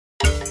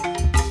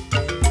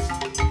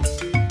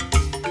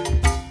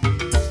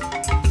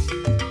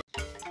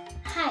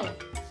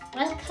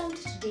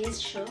this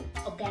show,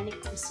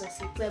 Organic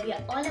Resourcing, where we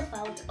are all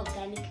about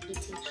organic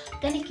eating.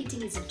 Organic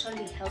eating is not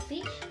only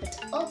healthy, but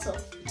also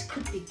it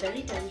could be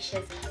very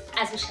delicious,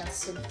 as we shall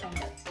soon find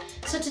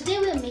out. So today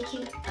we are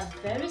making a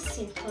very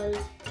simple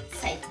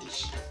side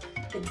dish,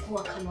 the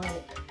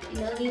guacamole. You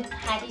know, we've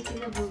had it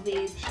in the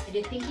movies and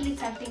you're thinking it's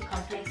something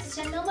complex. It's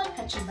a normal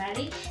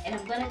kachumbari, and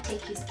I'm going to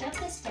take you step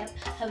by step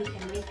how we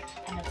can make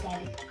an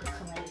organic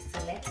guacamole.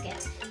 So let's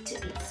get to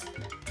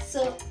it.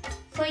 So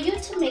for you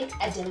to make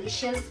a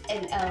delicious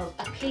and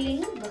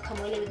appealing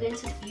guacamole, we're going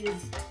to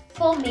use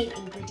 4 main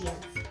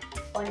ingredients.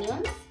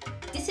 Onions.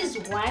 This is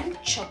 1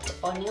 chopped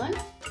onion.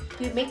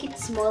 We make it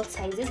small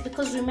sizes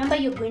because remember,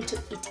 you're going to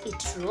eat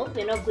it raw.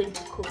 We're not going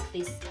to cook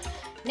this.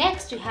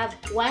 Next, we have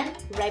 1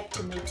 ripe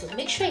tomato.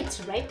 Make sure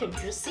it's ripe and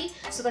juicy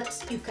so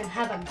that you can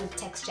have a good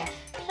texture.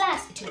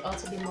 Plus, it will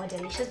also be more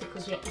delicious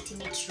because we are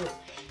eating it raw.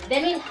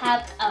 Then we'll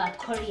have our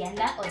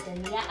coriander or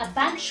dhania. A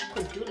bunch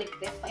could do, like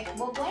the 5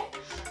 bob one.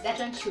 That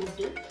one should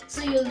do.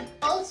 So you'll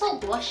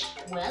also wash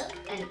well,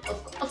 and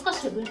of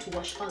course we're going to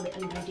wash all the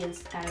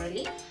ingredients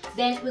thoroughly.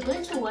 Then we're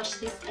going to wash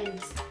this and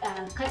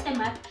cut them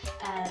up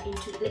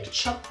into, like,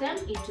 chop them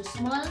into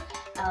small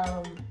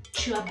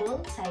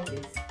chewable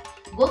sizes.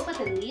 Go for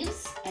the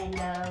leaves and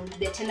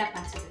the tender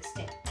parts of the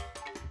stem.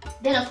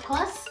 Then of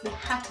course, the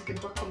heart of the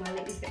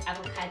guacamole is the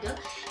avocado.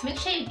 Make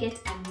sure you get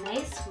a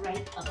nice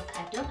ripe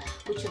avocado,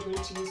 which you're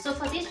going to use. So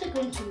for this, we're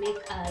going to make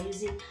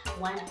using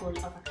 1 whole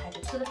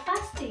avocado. So the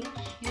first thing,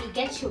 you'll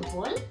get your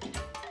bowl.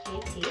 Here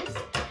it is.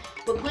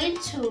 We're going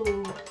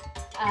to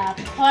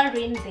pour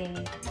in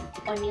the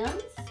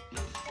onions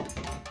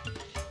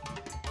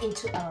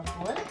into our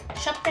bowl.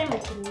 Chop them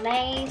into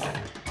nice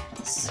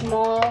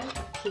small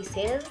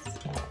pieces.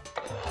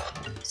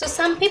 So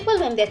some people,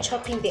 when they're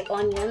chopping the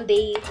onion,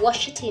 they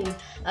wash it in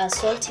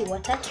salty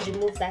water to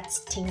remove that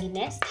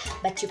stinginess,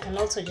 but you can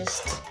also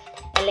just,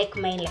 I like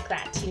mine like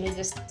that, you know,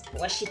 just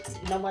wash it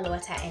in normal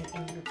water and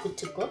you're good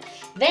to go.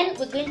 Then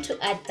we're going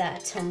to add the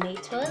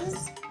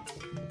tomatoes.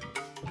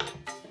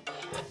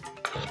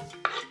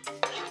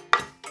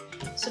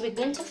 So we're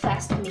going to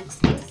first mix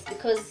this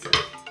because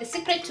the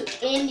secret to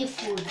any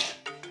food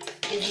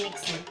is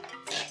mixing,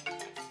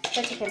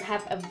 so that you can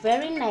have a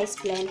very nice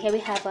blend. Here we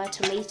have our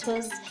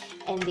tomatoes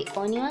and the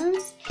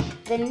onions.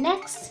 Then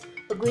next,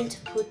 we're going to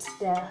put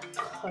the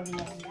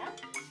coriander.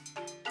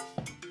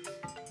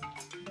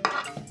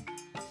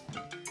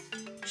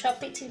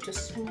 Chop it into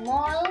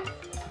small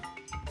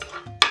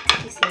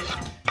pieces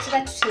so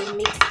that it will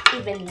mix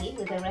evenly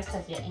with the rest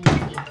of your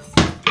ingredients.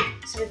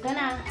 So we're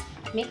gonna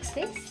mix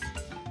this.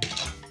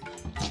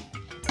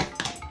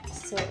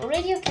 So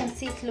already you can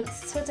see it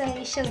looks so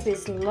delicious.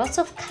 There's lots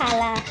of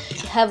color.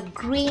 We have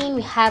green,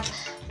 we have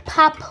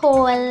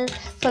purple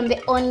from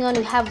the onion,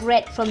 we have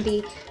red from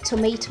the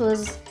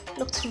tomatoes.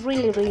 Looks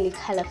really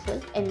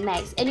colorful and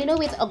nice. And you know,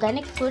 with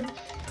organic food,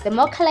 the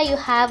more color you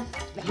have,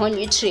 the more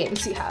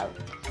nutrients you have.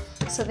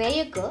 So there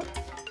you go.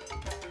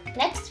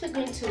 Next, we're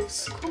going to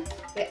scoop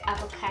the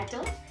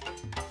avocado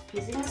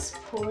using a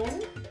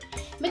spoon.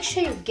 Make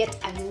sure you get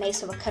a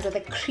nice avocado,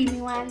 the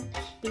creamy one.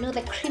 You know,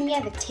 the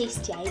creamier, the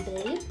tastier, I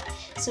believe.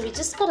 So we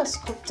just gotta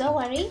scoop. Don't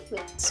worry,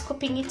 we're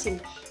scooping it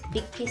in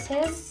big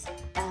pieces.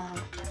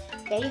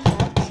 There you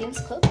have clean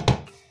scoop.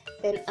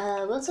 Then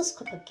we'll also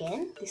scoop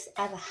again this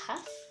other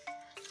half.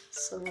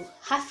 So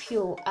half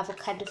your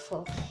avocado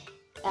for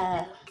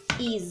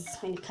ease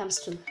when it comes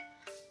to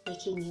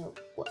making your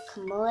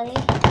guacamole.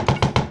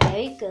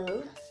 There you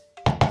go.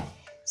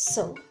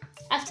 So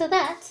after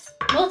that,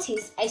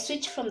 notice I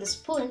switch from the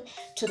spoon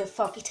to the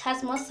fork. It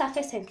has more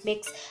surface and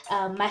makes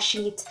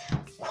mashing it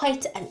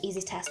quite an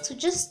easy task. So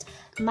just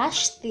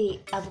mash the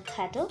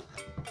avocado.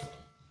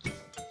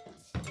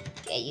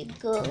 There you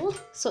go.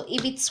 So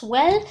if it's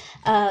ripe,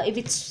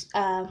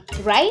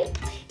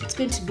 it's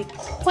going to be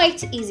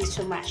quite easy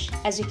to mash,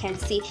 as you can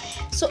see.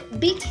 So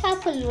be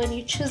careful when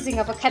you're choosing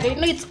avocado. You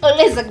know, it's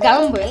always a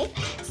gamble.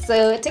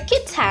 So take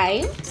your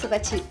time so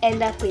that you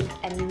end up with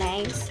a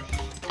nice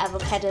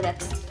avocado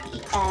that's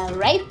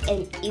ripe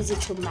and easy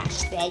to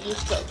mash. There you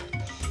go.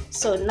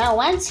 So now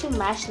once you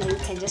mash, now you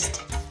can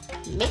just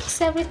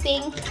mix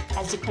everything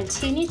as you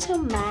continue to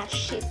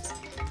mash it.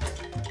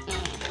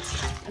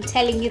 I'm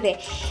telling you, the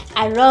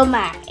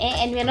aroma,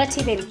 and we're not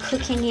even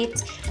cooking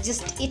it,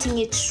 just eating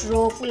it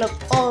raw, full of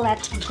all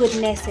that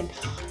goodness and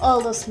all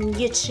those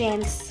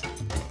nutrients.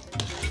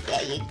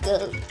 There you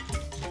go.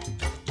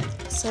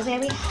 So there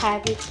we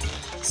have it,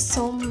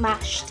 so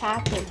mashed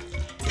up and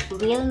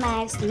real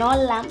nice, no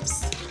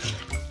lumps.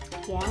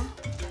 Yeah,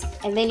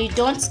 and then you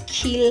don't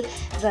kill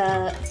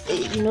the,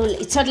 you know,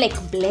 it's not like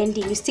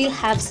blending, you still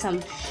have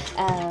some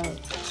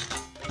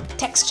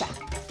texture.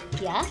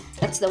 Yeah,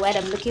 that's the word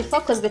I'm looking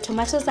for, because the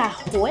tomatoes are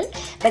whole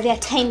but they are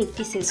tiny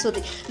pieces, so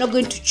they're not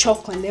going to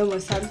choke on them or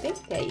something.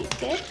 There you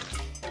go.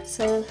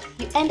 So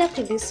you end up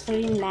with this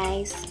very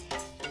nice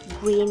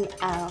green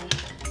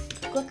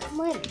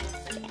guacamole.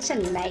 It's a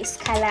nice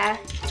color.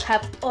 You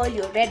have all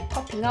your red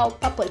popping out,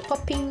 purple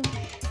popping,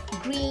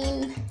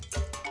 green.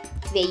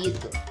 There you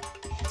go.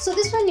 So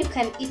this one you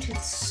can eat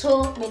with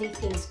so many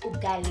things.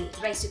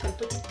 Ugali, rice, you can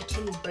put it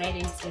between bread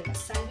and it's like a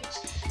sandwich.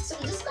 So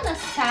I'm just gonna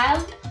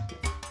serve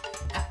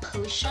a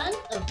portion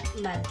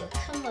of my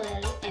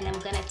guacamole and I'm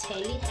gonna tell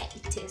you how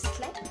it tastes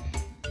like.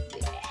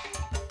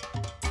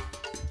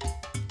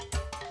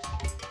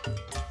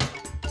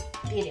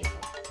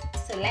 Beautiful.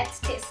 So let's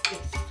taste this.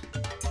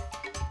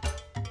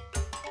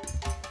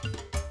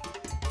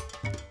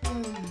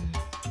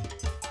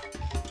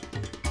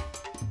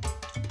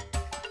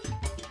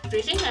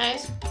 Pretty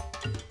nice,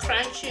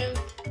 crunchy.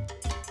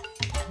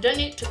 Don't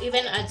need to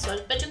even add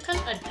salt, but you can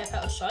add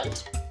pepper or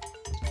salt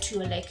to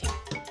your liking.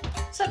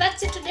 So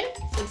that's it today.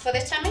 Food for the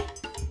tummy,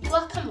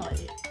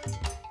 guacamole.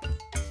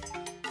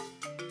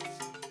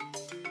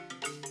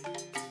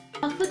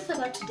 Our food for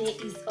thought today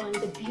is on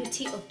the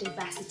beauty of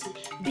diversity,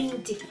 being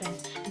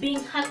different,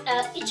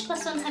 each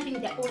person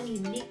having their own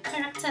unique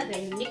character,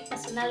 their unique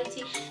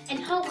personality, and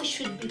how we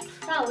should be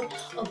proud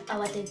of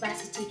our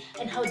diversity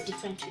and how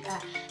different we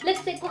are.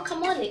 Let's say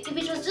guacamole. If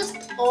it was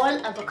just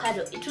all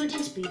avocado, it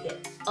wouldn't be the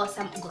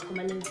awesome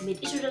guacamole we've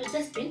made. It would have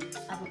just been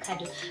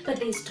avocado. But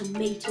there's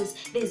tomatoes,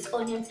 there's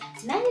onions.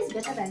 None is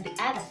better than the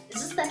other.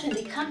 It's just that when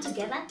they come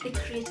together, they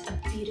create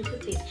a beautiful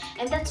thing.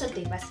 And that's what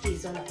diversity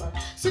is all about.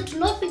 So do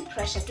not be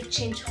pressured to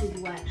change who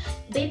you are.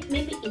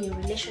 Maybe in your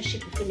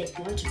relationship you feel like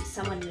you want to be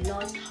someone you're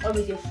not, or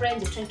with your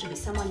friends you're trying to be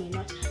someone you're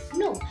not.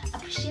 No,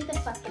 appreciate the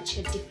fact that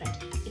you're different.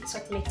 It's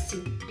what makes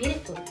you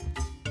beautiful.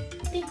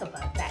 Think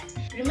about that.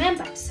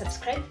 Remember to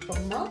subscribe for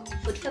more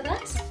food for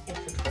thoughts and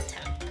food for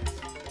time.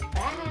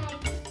 Bye.